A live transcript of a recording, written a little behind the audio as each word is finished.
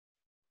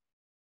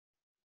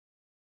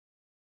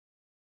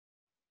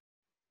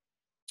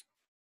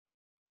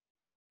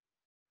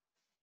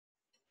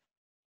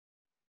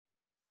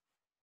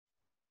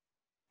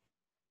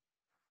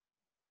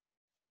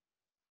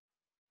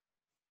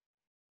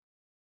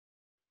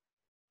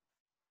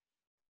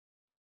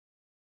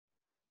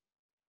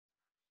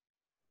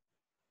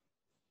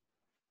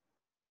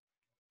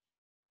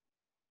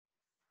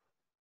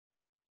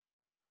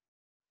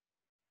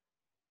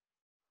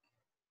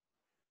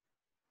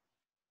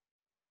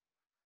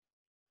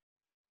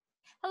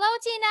Hello,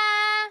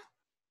 Tina.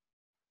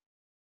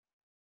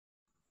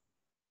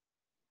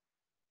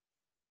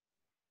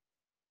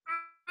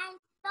 I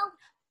don't.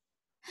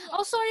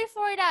 Oh, sorry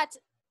for that.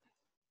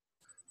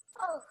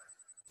 Oh.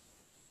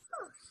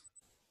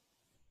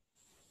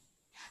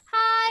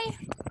 Hi.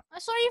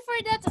 Sorry for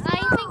that.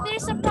 I think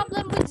there's a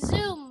problem with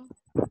Zoom.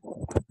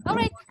 All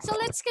right, so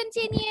let's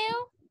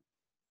continue.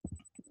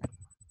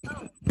 I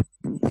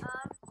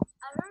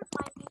heard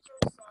my teacher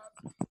said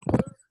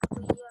if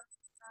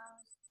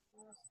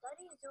we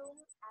study Zoom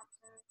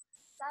after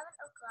 7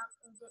 o'clock,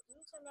 the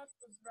internet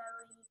is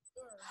very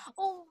ill.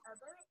 Oh.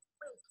 Very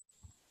weak.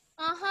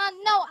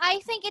 No, I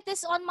think it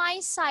is on my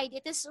side.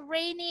 It is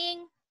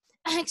raining.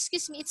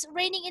 Excuse me, it's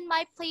raining in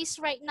my place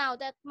right now.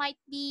 That might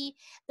be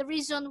the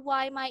reason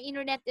why my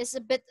internet is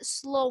a bit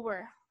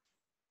slower.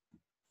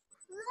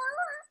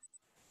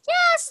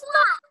 Yeah,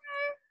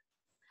 slower.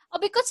 Oh,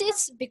 because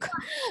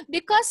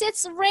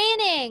it's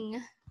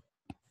raining.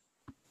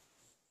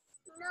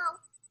 No.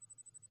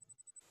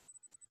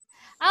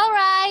 All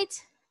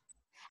right.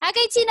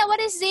 Okay, Tina,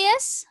 what is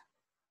this?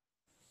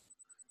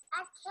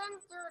 I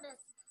can't do this.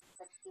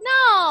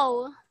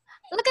 No.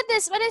 Look at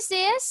this. What is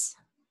this?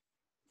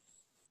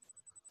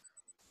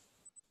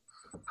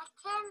 I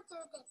can't do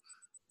this.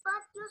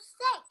 But you're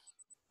sick.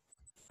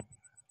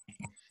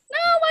 No,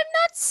 I'm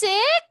not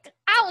sick.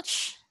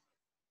 Ouch.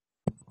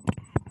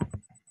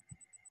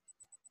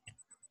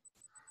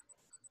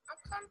 I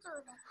can't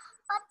do this.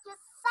 But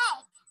you're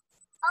sick.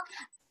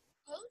 Okay.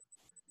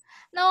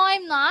 No,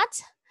 I'm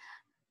not.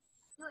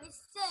 You're sick.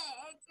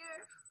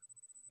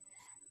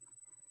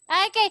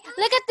 Okay,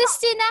 look at this,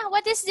 Tina.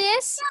 What is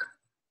this?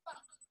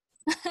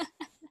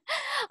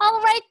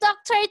 All right,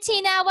 Dr.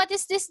 Tina. What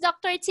is this,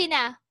 Dr.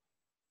 Tina?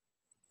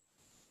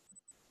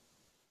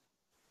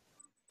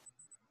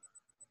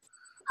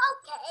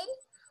 Okay.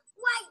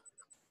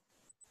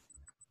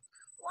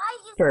 Why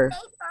is paper?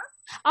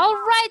 All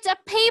right, a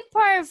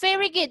paper.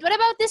 Very good. What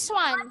about this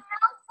one? A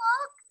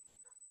notebook.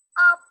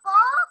 A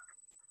book.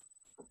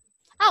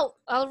 Oh,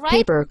 all right.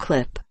 Paper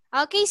clip.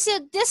 Okay, so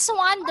this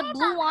one, the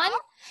blue one.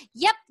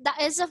 Yep,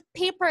 that is a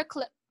paper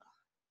clip.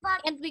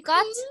 But and we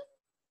got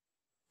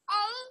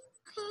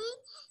P-A-P-E-R.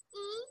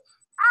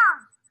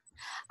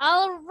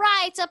 All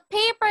right, a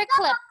paper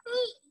clip.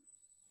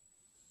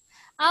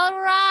 All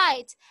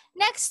right.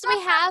 Next we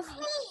have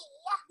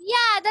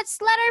yeah, that's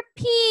letter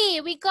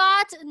P. We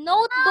got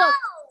notebook.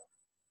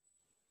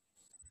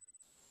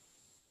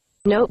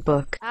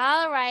 Notebook.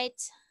 All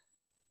right.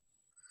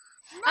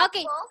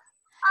 Okay.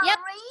 Yep.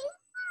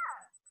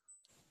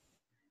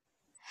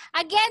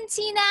 Again,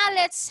 Tina,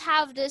 let's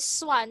have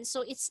this one.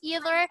 So it's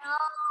either,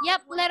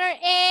 yep, letter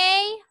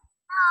A,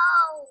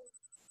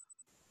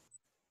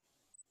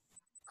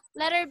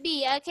 letter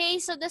B. Okay,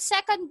 so the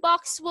second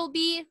box will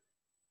be,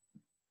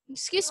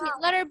 excuse me,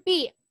 letter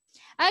B.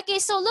 Okay,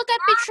 so look at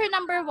picture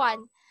number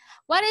 1.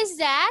 What is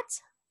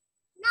that?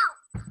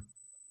 No.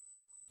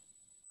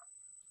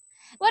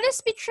 What is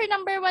picture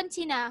number 1,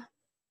 Tina?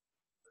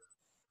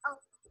 Oh.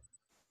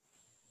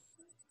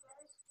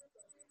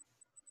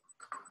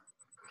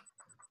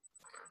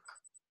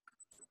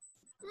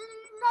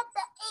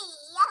 Letter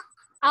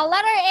A. A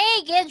letter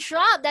A, good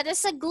job. That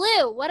is a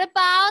glue. What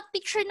about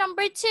picture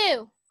number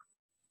 2?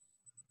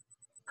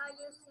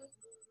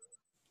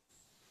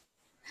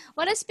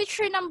 What is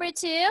picture number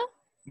 2?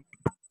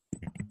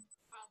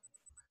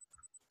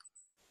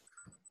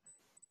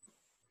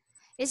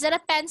 Is it a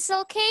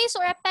pencil case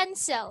or a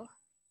pencil?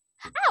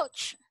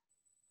 Ouch!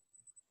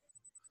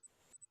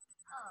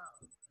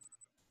 Oh.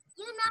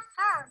 You're not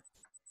hurt.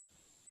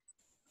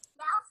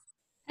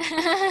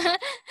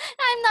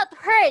 I'm not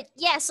hurt.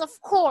 Yes, of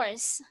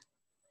course.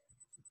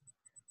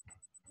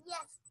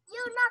 Yes,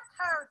 you're not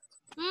hurt.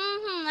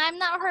 I'm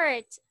not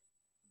hurt.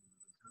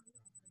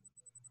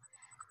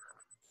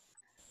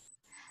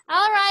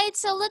 All right,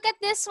 so look at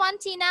this one,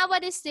 Tina.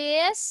 What is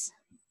this?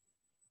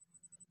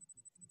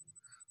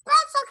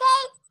 That's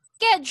okay.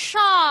 Good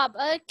job.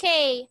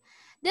 Okay.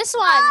 This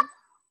one.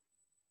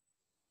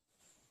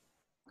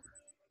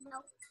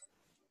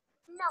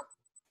 No.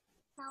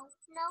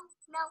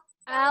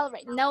 All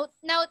right.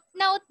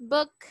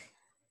 Notebook.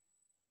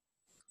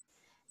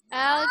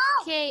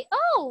 Okay.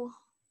 Oh.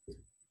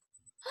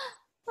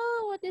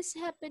 Oh, what is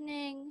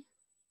happening?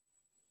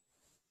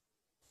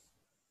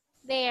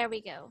 There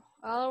we go.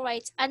 All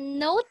right. A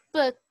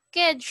notebook.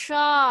 Good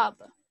job.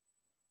 Let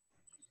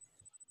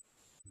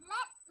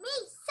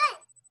me see.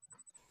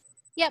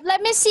 Yep,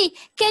 let me see.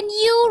 Can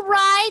you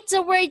write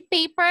the word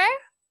paper?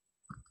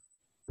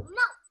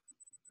 No.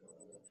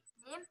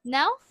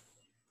 No?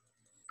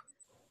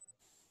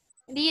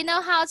 Do you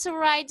know how to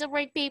write the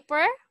word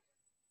paper?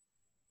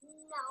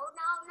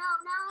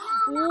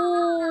 No.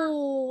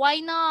 Ooh, why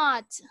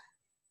not?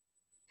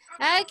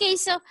 Okay,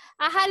 so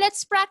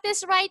let's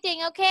practice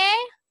writing, okay?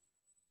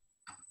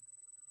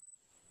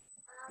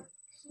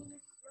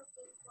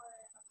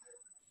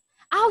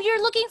 Oh,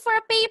 you're looking for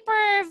a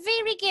paper.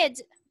 Very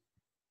good.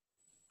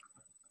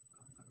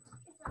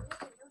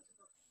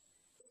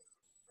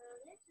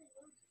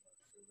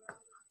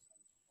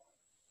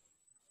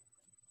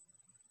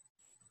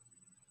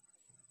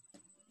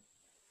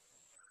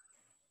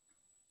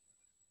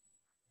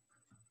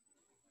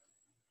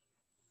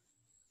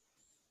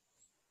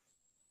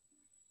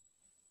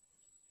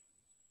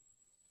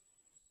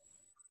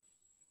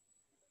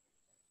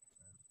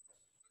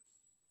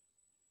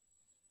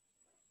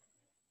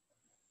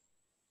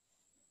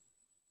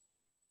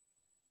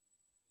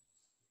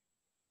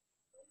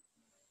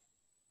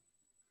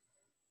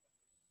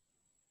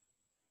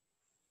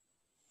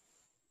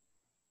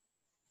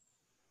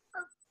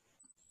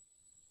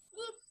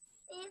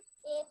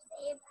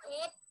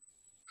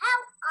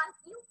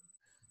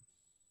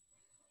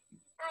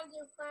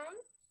 you fine?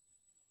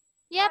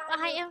 Yep,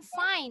 Are I you am sick?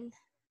 fine.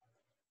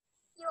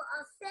 You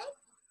are sick?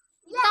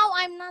 No,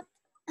 I'm not.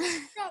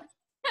 Sick.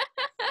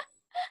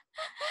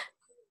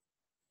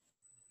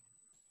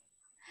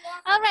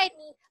 Yes, All right,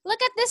 me.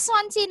 look at this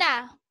one,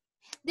 Tina.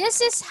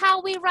 This is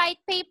how we write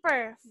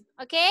paper,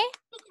 okay?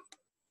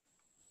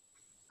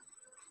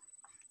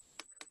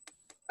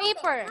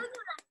 Paper. Okay, do you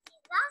like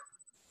pizza?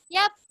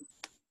 Yep,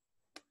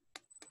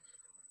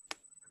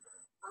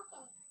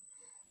 Okay.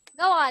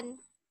 go on.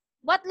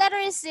 What letter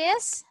is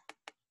this?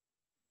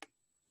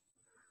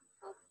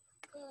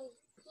 Okay,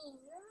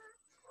 here.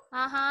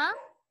 Uh-huh.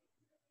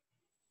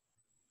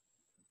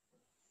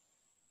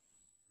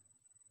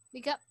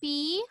 We got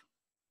P.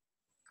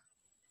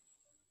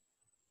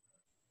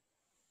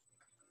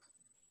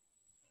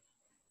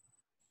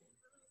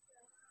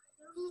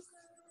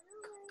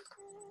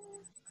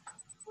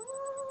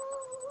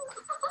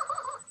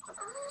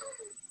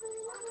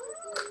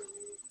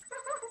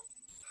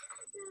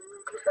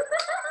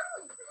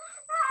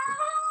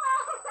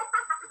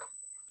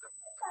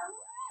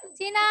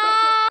 Tina!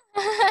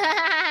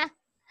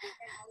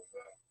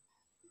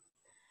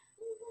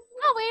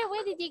 Oh,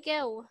 where did you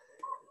go?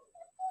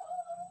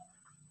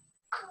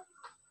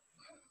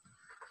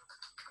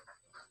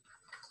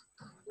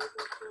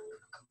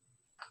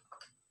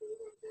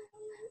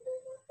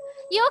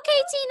 You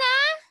okay, Tina?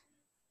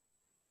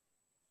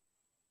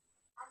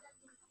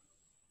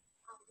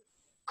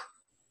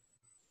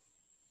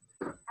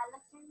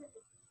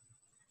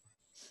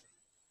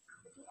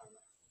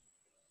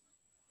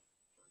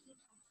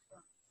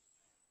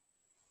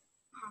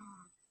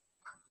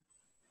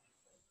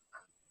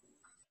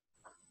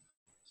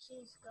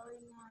 She's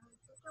going out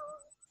the door.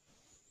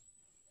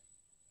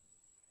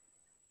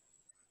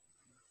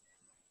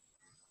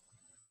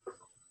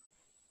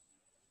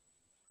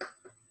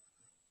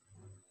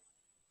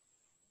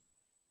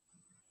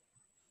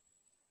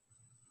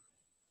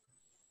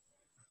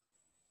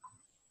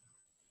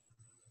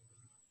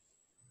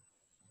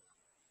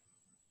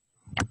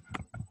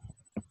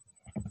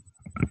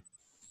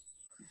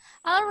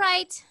 All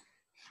right.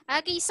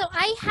 Okay, so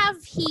I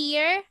have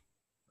here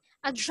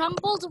a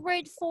jumbled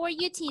word for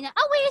you, Tina.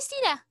 Oh, where is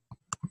Tina?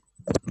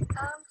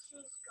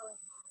 She's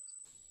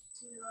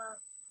going out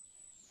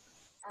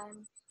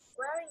to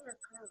wearing her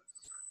clothes.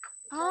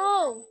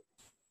 Oh.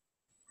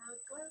 Her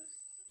clothes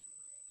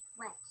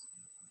wet.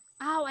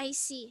 Oh, I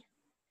see.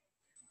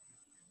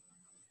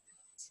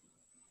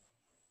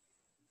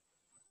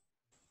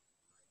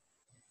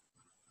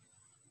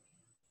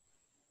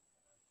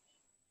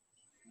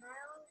 Now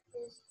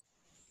this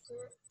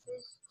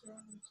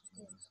turn to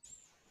this.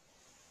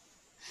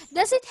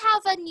 Does it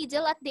have a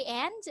needle at the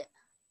end?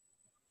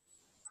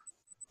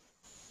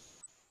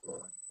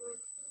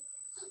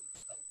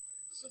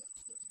 She's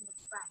eating the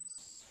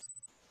fries.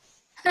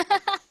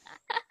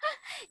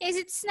 Is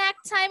it snack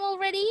time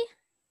already?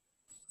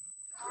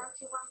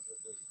 She wants to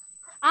eat.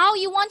 Oh,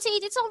 you want to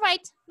eat? It's all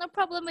right. No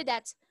problem with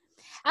that.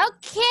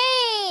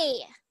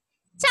 Okay.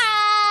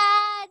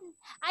 Tan!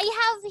 I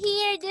have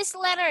here these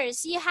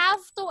letters. You have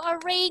to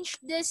arrange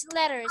these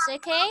letters,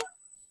 okay?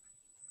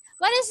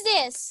 What is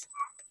this?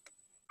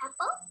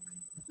 Apple?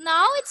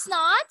 No, it's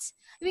not.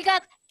 We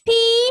got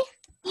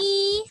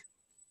P-E-A-R-P.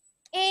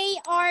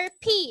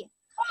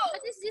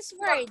 What is this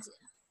word?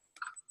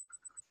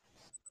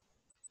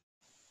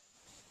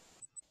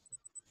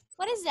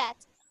 What is that?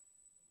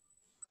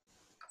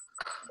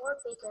 More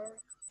bigger.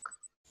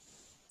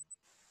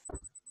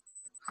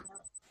 No.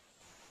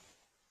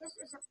 This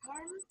is a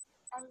pen,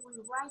 and we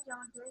write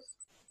on this,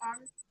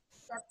 and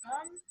the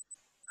pen,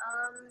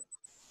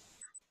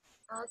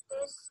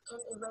 this can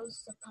erase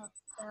the pen.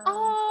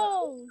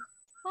 Oh,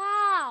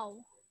 wow.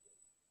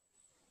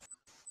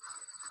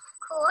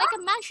 Cool. Like a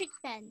magic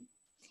pen.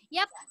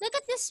 Yep. Look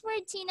at this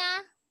word,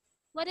 Tina.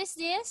 What is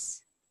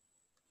this?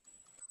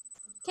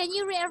 Can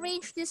you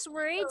rearrange this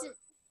word?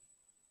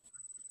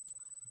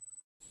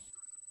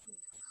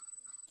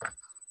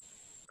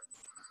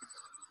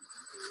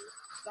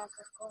 Yes,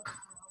 of course.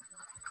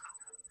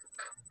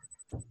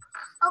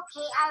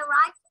 Okay, I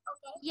write.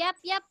 Okay. Yep,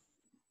 yep.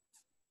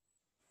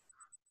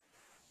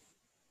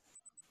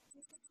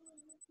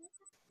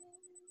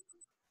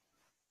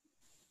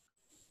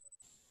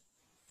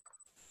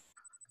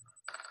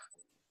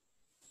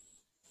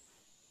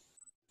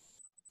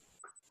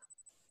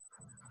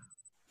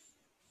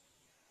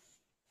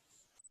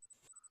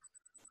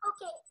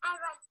 Okay, I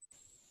write.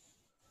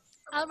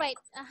 All right.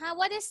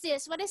 What is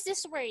this? What is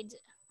this word?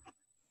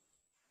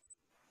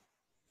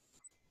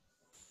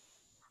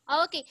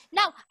 Okay.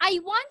 Now, I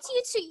want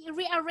you to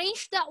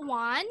rearrange that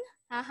one.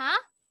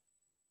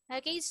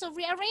 Okay, so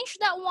rearrange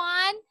that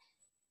one.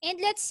 And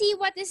let's see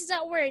what is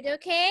that word,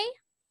 okay?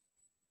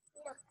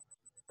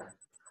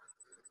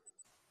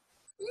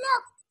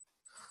 Look.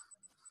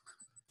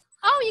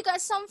 Oh, you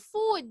got some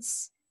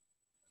foods.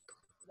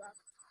 Yes.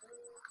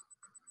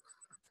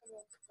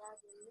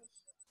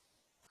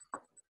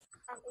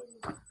 And it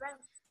is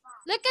French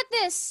fries. Look at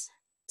this.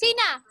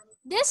 Tina,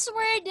 this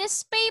word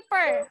is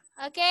paper,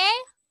 okay?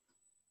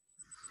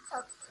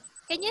 Okay.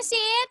 Can you see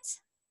it?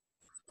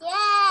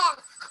 Yes.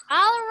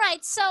 All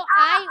right, so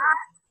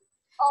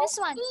this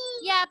one,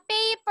 yeah,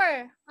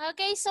 paper.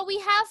 Okay, so we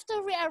have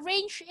to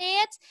rearrange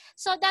it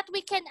so that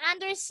we can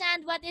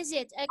understand what is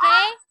it,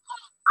 okay?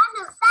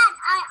 Understand.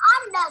 I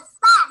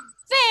understand.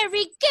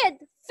 Very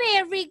good,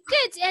 very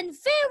good, and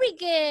very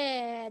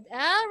good.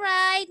 All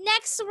right,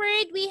 next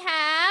word we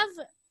have.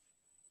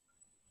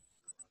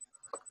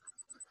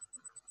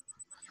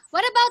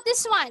 What about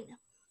this one?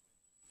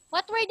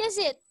 What word is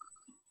it?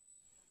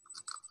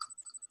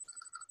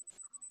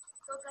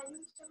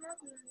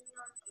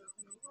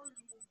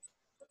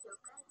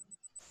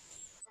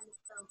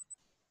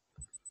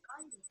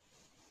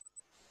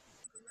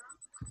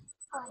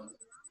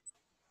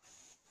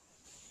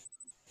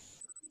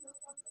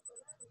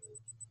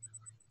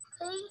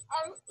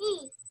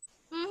 C-L-E.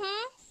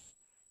 Mm-hmm.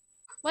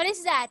 What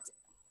is that?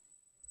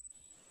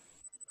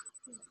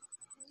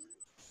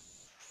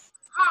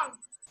 Hand.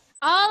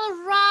 All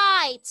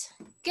right.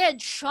 Good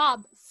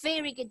job.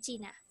 Very good,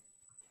 Tina.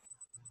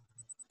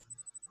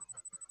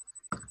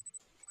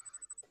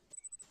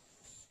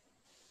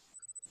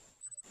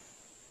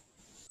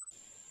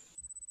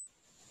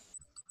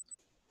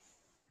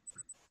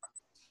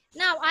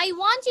 Now, I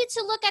want you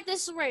to look at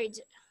this word.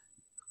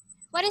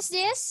 What is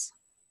this?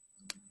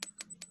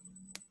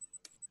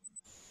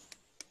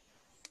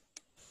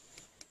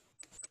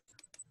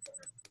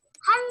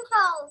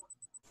 Pencil.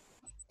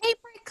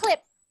 Paper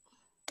clip.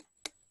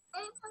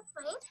 Paper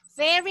clip.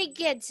 Very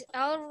good.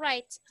 All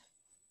right.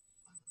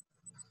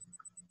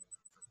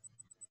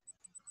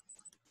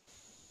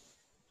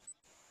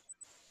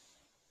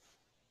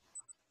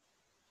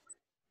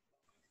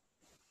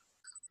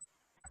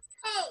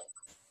 Hey.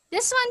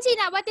 This one,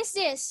 Tina, what is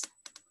this?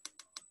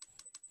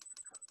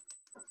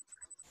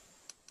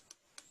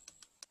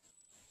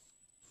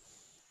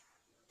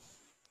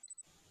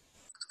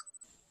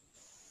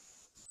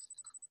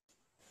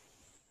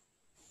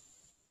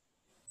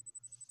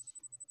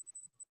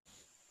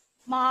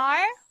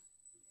 Marker.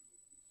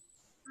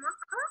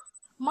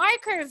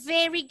 Marker.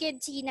 Very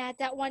good, Tina.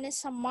 That one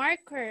is a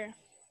marker.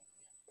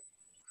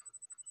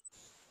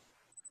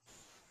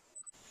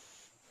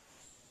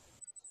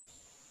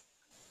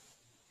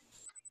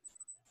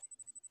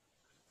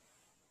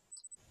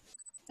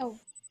 Oh,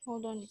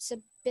 hold on. It's a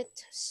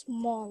bit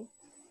small.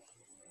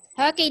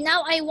 Okay,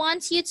 now I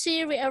want you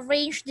to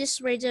rearrange this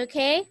word,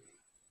 okay?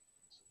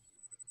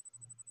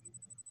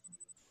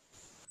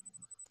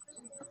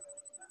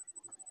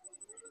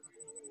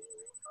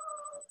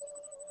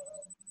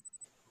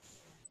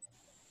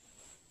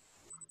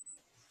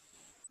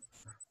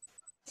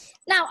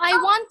 Now, I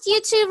want you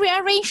to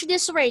rearrange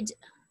this word.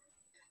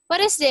 What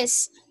is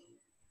this?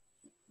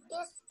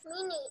 It's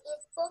mini.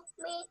 It's book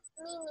mini.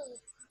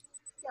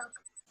 Look.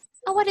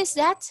 Oh, what is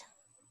that?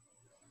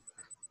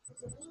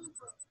 It's a mini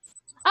book.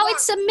 Oh, Yeah.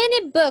 it's a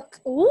mini book.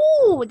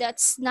 Ooh,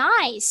 that's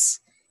nice.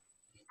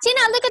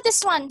 Tina, look at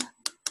this one.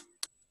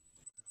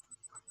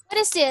 What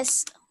is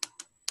this?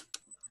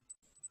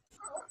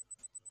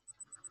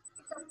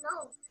 I don't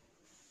know.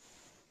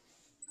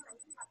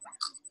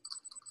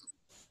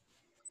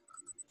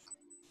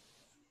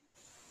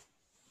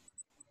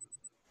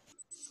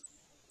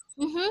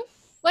 Mm-hmm.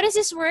 What is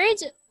this word? I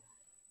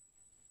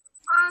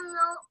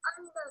don't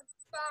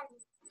understand.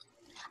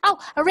 Oh,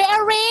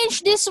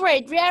 rearrange this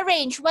word.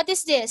 Rearrange. What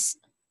is this?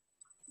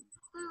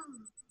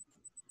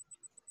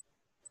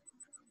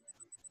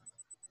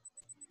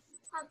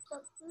 I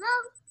don't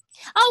know.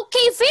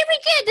 Okay, very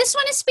good. This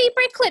one is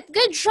paper clip.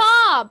 Good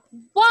job.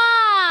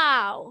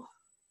 Wow.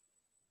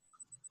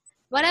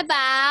 What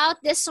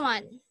about this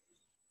one?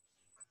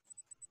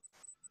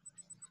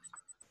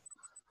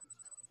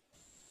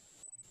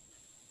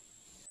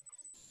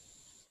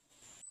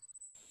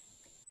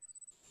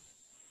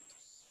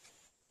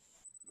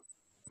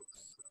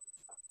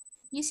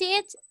 You see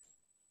it?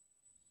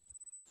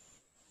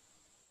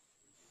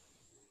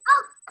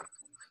 Oh,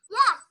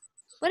 yes.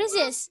 What is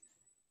this?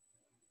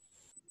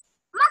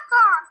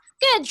 Marker.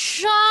 Good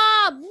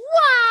job.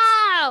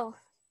 Wow.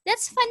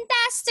 That's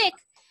fantastic.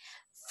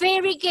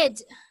 Very good.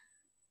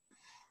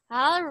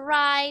 All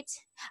right.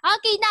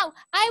 Okay, now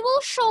I will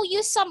show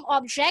you some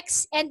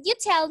objects and you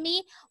tell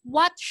me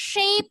what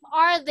shape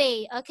are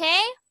they,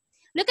 okay?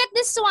 Look at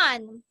this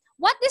one.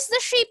 What is the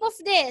shape of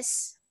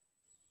this?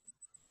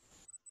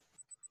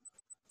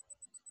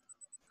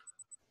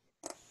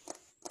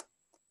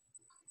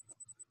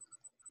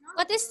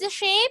 What is the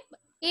shape?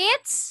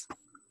 Is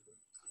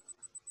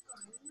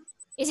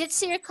it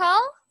circle?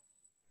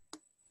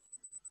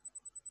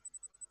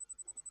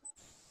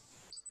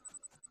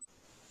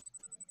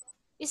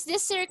 Is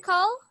this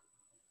circle?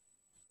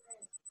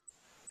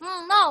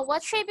 No,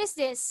 what shape is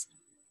this?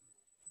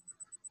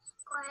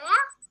 Square.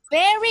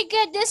 Very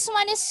good. This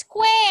one is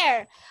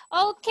square.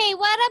 Okay,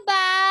 what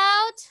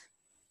about?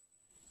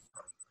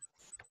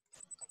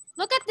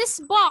 Look at this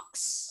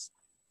box.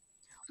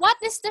 What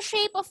is the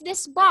shape of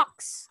this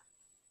box?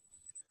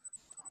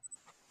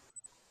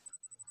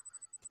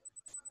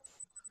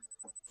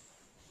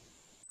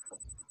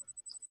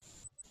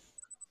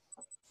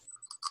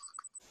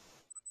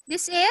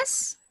 This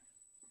is?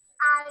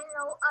 I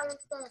don't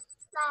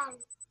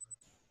understand.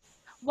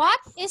 What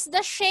is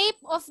the shape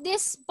of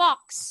this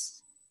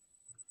box?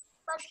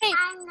 But Shape.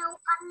 I don't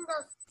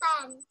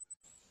understand.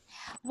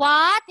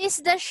 What is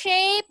the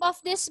shape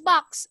of this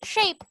box?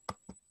 Shape.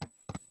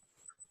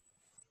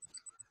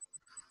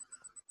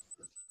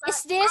 But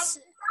Is this,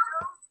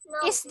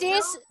 no, is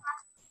this,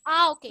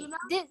 okay. You know,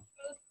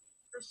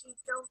 but she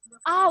don't know.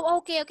 Oh,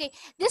 okay.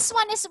 This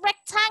one is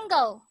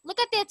rectangle. Look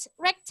at it,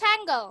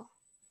 rectangle.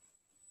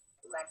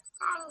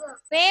 Rectangle.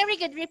 Very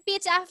good.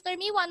 Repeat after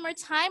me one more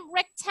time.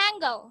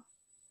 Rectangle.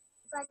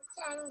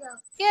 Rectangle.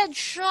 Good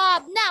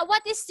job. Now,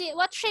 what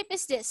shape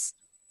is this?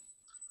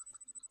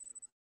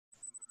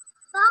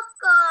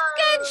 Circle.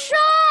 Good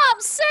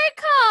job.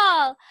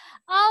 Circle.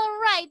 All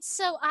right.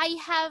 So I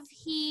have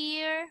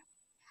here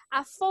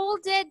a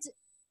folded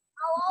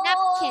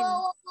napkin.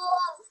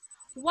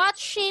 What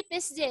shape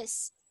is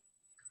this?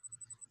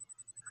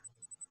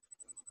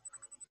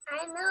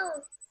 I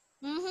know.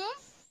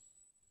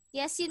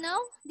 Yes, you know.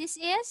 This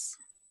is?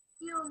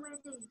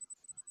 Humidity.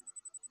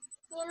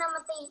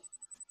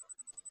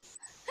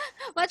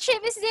 What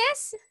shape is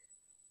this?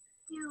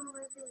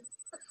 Humidity.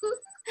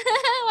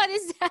 What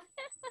is that?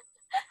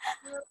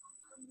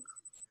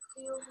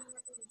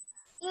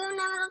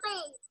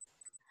 Humidity.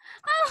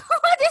 Oh,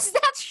 what is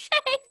that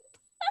shape?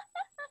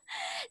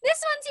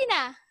 This one,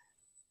 Tina.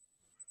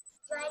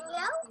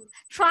 Triangle.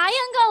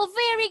 Triangle.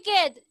 Very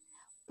good.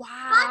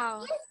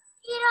 Wow. Humidity.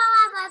 Yes.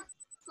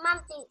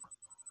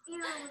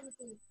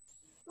 Humidity.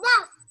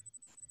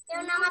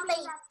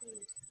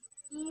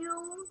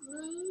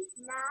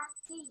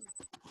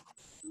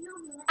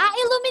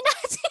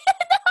 Illuminati.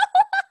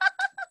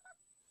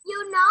 You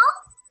know?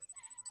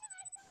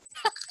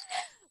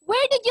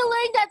 Where did you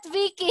learn that,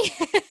 Vicky?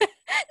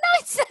 No,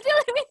 it's not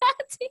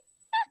Illuminati.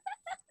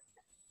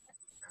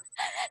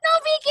 No,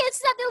 Vicky,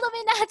 it's not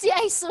Illuminati,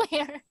 I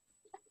swear.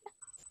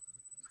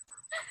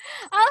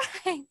 All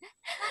right.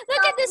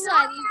 Look at this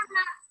one.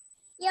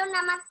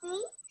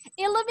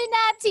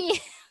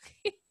 Illuminati.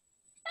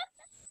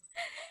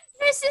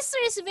 Your sister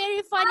is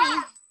very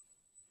funny.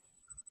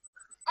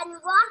 And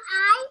one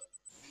eye.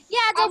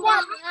 Yeah, the And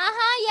one.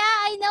 Yeah,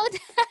 I know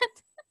that.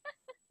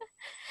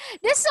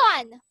 This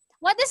one.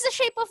 What is the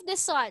shape of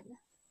this one?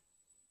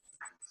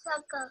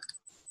 Circle.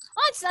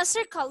 Oh, it's a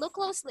circle. Look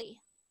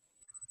closely.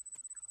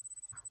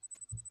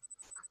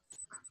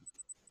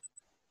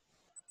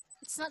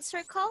 It's not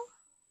circle?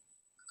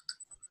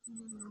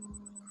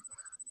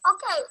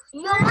 Okay,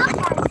 you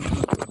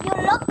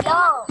look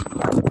low.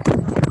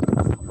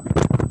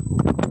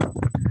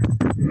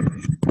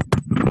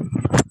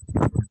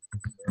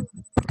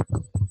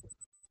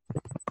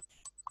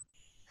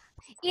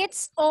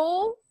 It's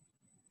oval.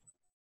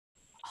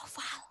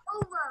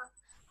 Over.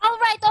 All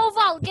right,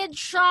 oval. Good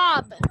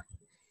job.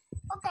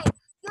 Okay,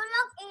 you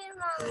look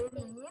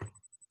in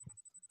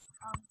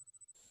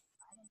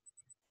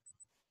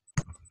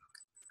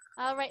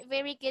All right,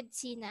 very good,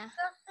 Tina.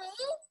 You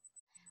see?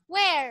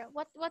 Where?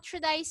 What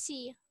should I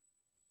see?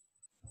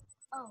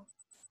 Oh.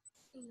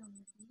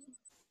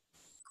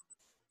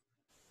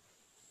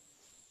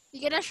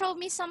 You gonna show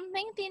me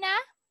something, Tina?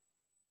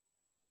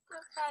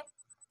 Okay.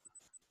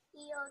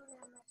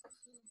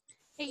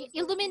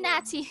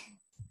 Illuminati.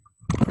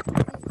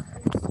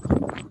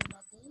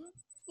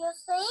 You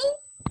see?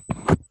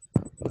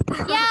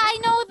 Yeah, I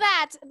know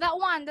that. That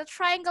one, the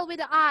triangle with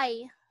the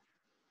eye.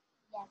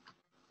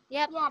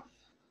 Yep.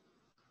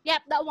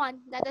 Yep, that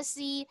one. That is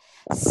the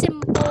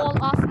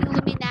symbol of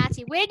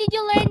Illuminati. Where did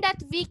you learn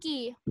that,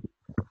 Vicky?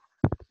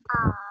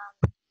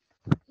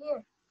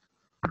 Here.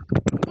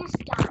 This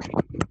guy.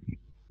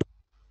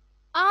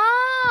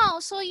 Oh,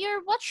 so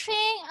you're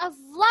watching a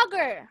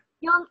vlogger.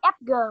 Young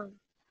Edgar.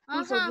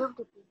 He's a Uh-huh.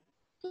 YouTuber.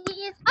 He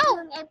is Oh.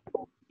 Young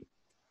Edgar.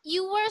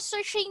 You were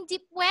searching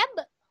deep web?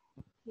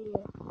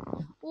 Yeah.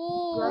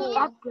 Oh. Young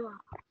Edgar.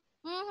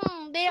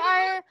 There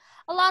are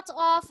a lot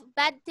of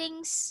bad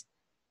things.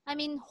 I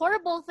mean,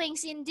 horrible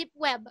things in deep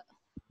web.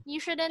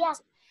 You shouldn't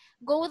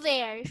go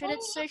there. You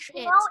shouldn't search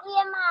it.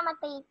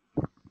 Illuminati.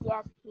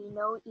 Yes, we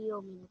know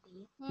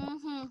Illuminati.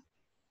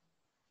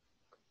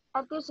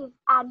 And this is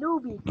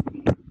Anubis.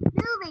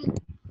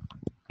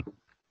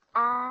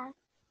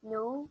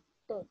 Anubis.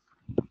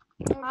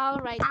 All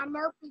right.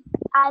 Anubis.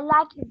 I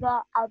like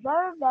that. I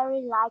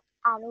very like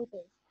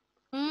Anubis.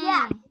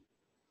 Yeah.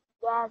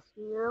 Yes,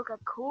 you look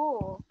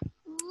cool.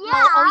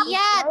 Yeah. Oh,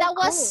 yeah. That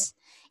cool. was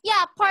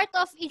part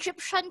of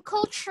Egyptian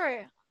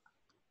culture.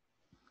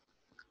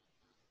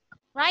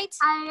 Right?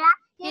 I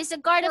like He's the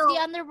guard of the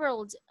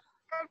underworld.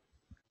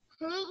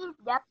 He is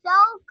that so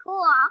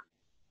cool.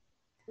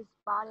 His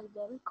body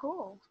very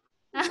cool.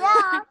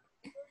 Yeah.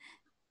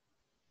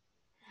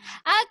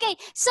 Okay,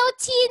 so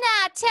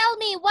Tina, tell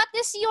me, what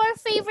is your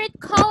favorite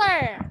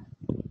color?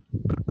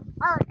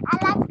 Oh, I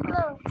like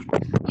blue.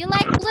 You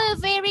like blue,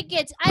 very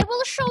good. I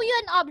will show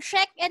you an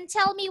object and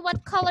tell me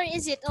what color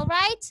is it, all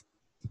right?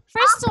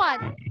 First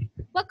one,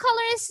 what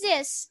color is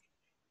this?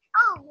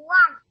 Oh,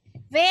 one.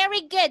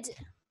 Very good.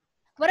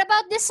 What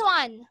about this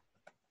one?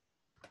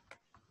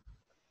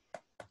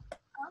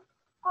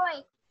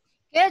 Great.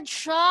 Good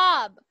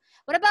job.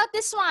 What about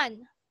this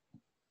one?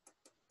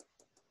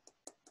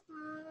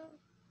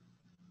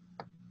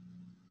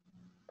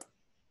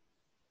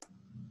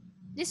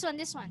 This one,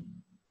 this one.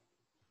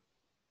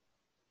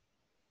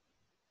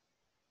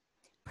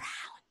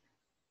 Brown.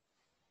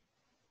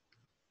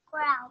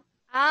 Brown.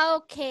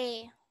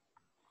 Okay.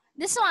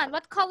 This one,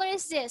 what color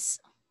is this?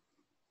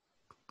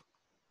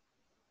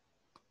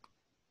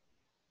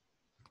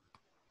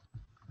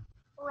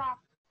 Red.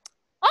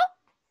 Oh!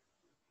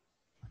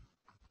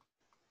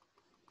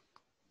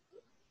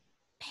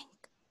 Pink.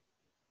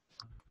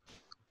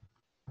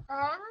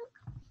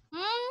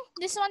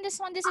 This one,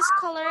 this is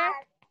color.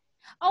 Red.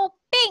 Oh,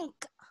 pink.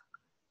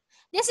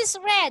 This is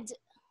red.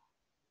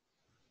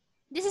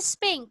 This is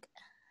pink.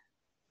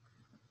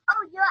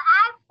 Oh, your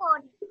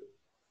iPhone.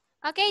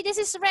 Okay, this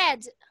is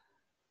red.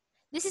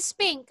 This is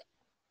pink.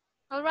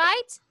 All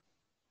right?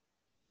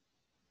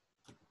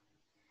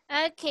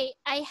 Okay,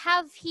 I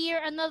have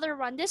here another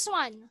one. This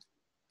one.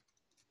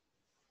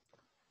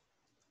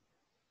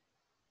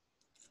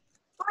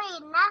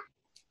 Green.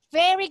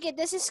 Very good.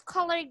 This is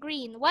color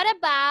green. What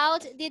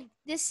about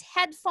this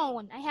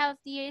headphone? I have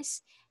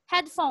this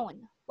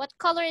headphone. What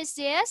color is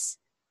this?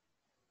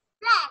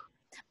 Black.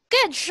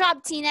 Good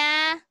job,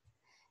 Tina.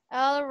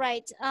 All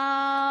right.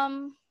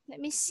 Let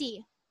me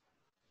see.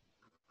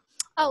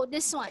 Oh,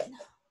 this one.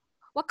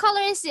 What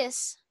color is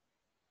this?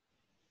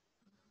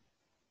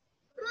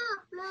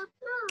 Blue.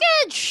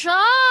 Good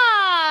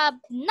job.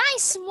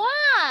 Nice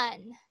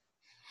one.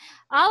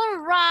 All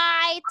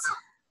right.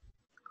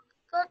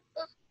 Good.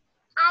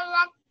 I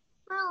like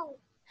blue.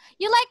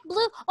 You like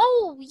blue?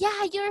 Oh,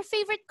 yeah. Your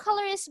favorite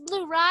color is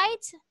blue,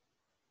 right?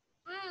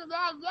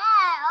 Yeah.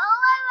 Oh,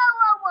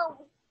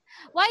 whoa.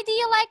 Why do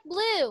you like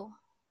blue?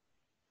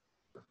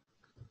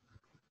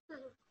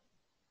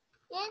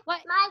 It's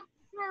What? my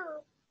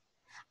blue.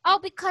 Oh,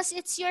 because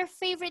it's your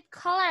favorite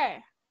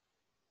color.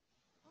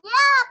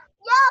 Yup.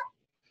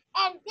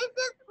 And this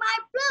is my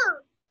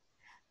blue.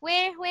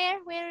 Where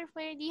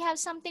do you have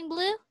something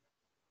blue?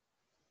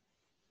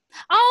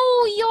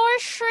 Oh, your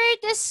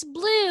shirt is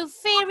blue.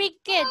 Very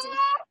good.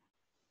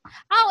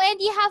 Oh,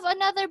 and you have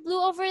another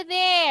blue over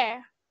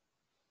there.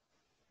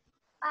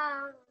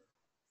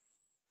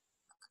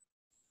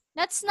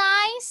 That's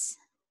nice.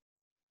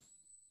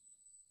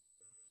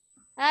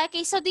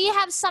 Okay, so do you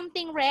have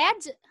something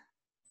red?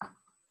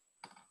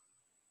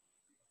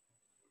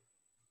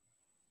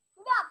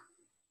 Yup.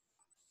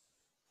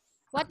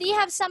 What do you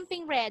have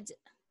something red?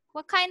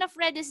 What kind of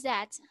red is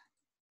that?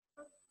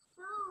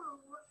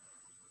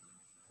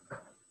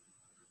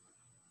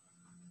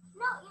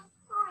 No, it's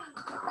green.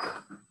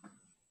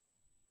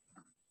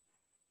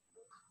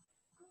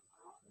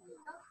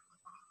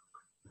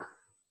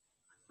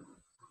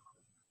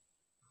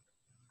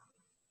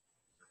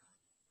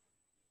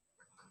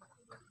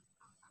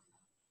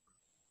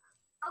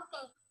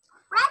 Okay,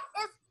 red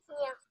is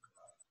here.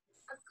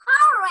 A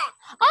car red.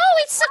 Oh,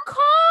 it's a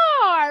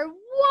car.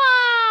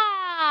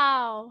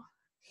 Wow.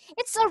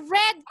 It's a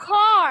red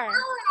car.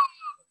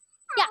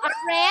 Yeah, a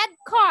red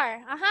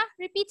car.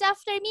 Repeat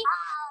after me.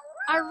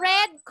 A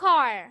red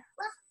car.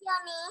 What's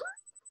your name?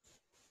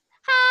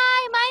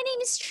 Hi, my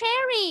name is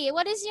Cherry.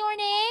 What is your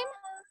name?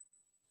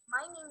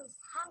 My name is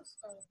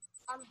Hamster,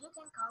 and you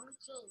can call me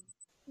Jane.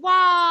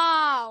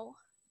 Wow.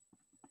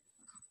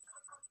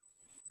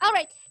 All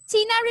right.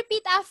 Tina,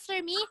 repeat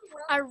after me.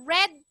 A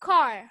red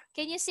car.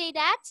 Can you say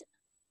that?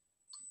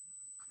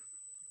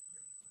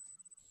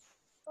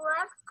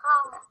 Red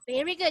car.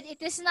 Very good.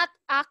 It is not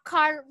a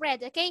car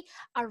red, okay?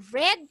 A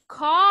red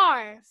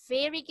car.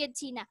 Very good,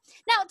 Tina.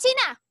 Now,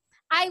 Tina,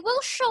 I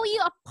will show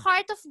you a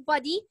part of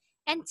body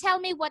and tell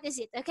me what is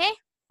it, okay?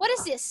 What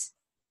is this?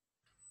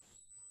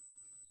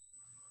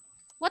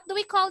 What do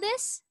we call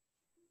this?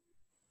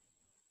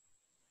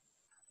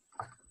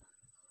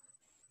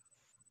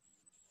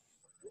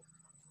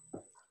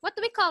 What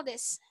do we call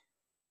this?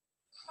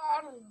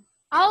 10.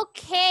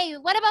 Okay,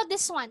 what about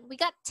this one? We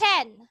got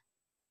 10.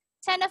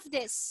 10 of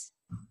this.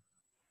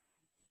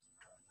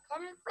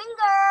 10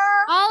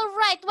 finger. All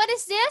right, what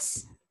is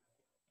this?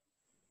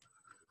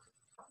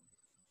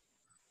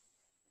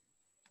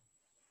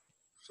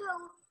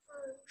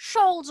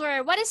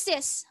 Shoulder. What is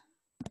this?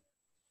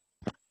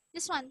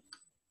 This one.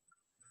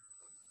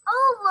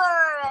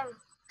 Over.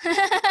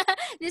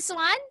 This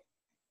one?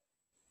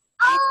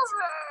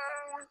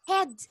 Over.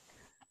 Head.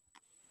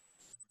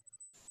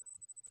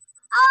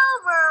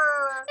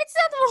 Over. It's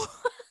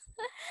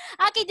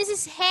not. Okay, this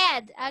is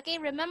head. Okay,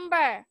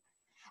 remember.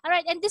 All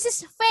right, and this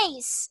is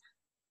face.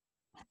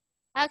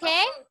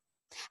 Okay?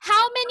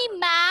 How many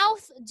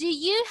mouths do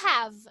you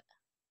have?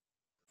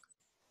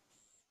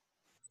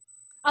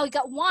 Oh, you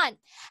got one.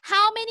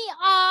 How many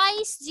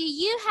eyes do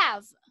you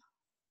have?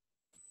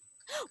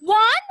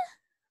 One?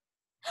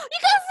 You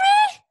got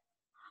three?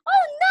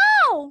 Oh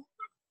no!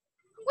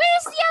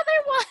 Where's the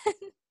other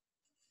one?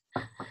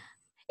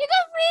 You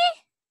got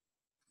three?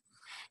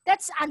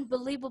 That's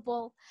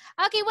unbelievable.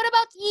 Okay, what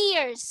about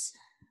ears?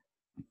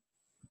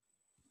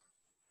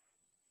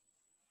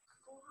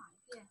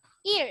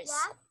 Ears.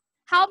 Yeah.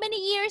 How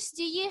many ears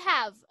do you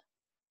have?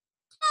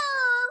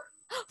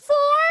 4?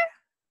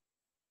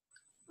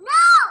 No!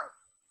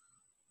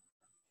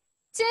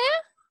 2?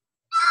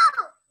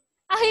 No!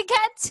 Oh, you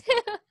got 2.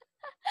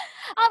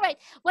 All right.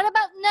 What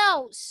about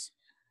nose?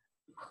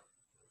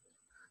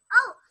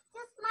 Oh,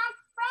 just my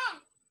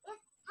friend.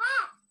 It's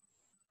Pat.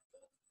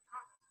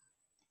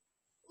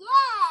 Yeah.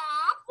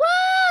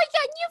 Wow, you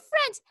got new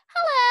friends.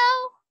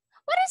 Hello.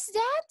 What is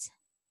that?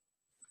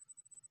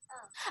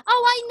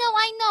 Oh,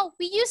 I know.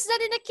 We use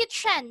that in the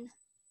kitchen,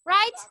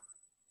 right? Yes.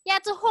 Yeah,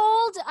 to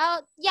hold,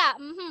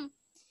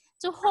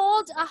 to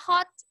hold a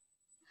hot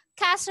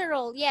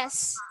casserole.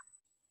 Yes.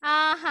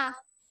 Uh-huh.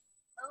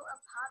 Oh, a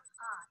pot.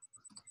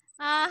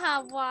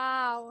 Uh-huh.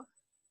 Wow.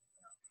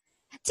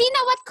 Tina,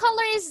 what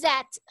color is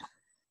that?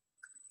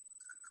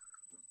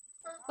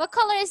 What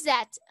color is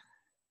that?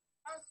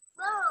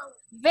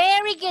 Blue.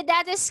 Very good.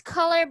 That is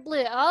color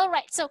blue. All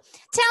right. So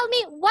tell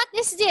me, what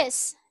is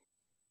this?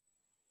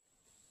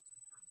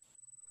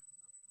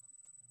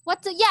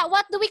 What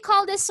do we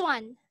call this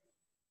one?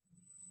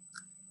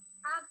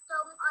 I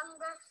don't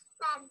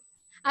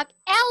understand.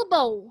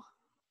 Elbow.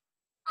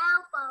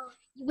 Elbow.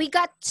 We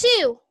got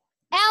 2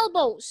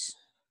 elbows.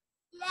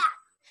 Yeah.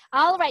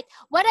 All right.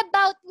 What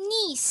about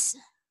knees?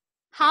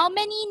 How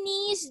many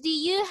knees do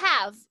you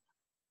have?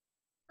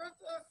 This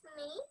is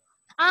me.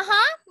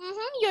 Uh-huh.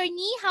 Your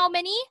knee, how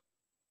many?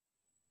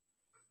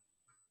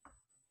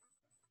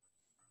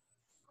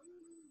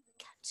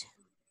 Got 2.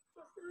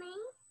 It's me.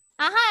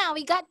 Uh-huh.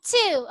 We got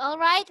 2. All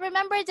right.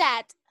 Remember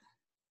that.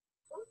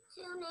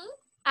 To me.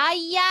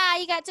 Yeah,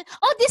 you got 2.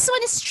 Oh, this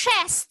one is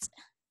chest.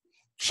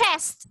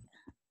 Chest.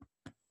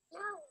 No.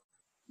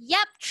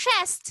 Yep,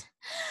 chest.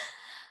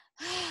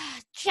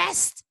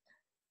 Chest.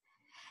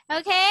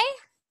 Okay?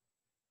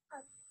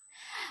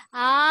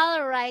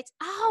 All right.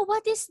 Oh,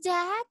 what is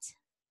that?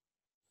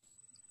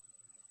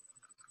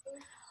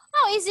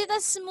 Oh, is it a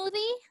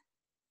smoothie?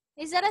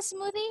 Is that a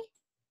smoothie?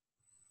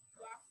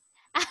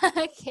 Yes.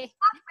 Okay,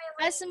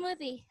 a Not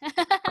smoothie.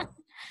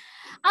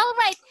 All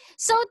right.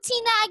 So,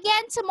 Tina,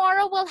 again,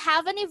 tomorrow we'll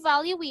have an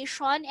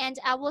evaluation and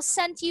I will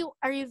send you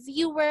a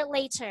reviewer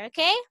later,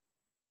 okay?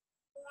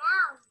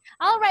 Yeah.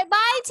 All right.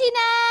 Bye,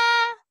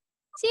 Tina.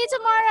 See you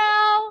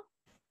tomorrow.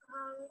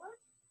 Um,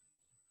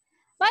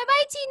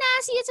 Bye-bye,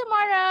 Tina. See you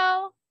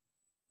tomorrow.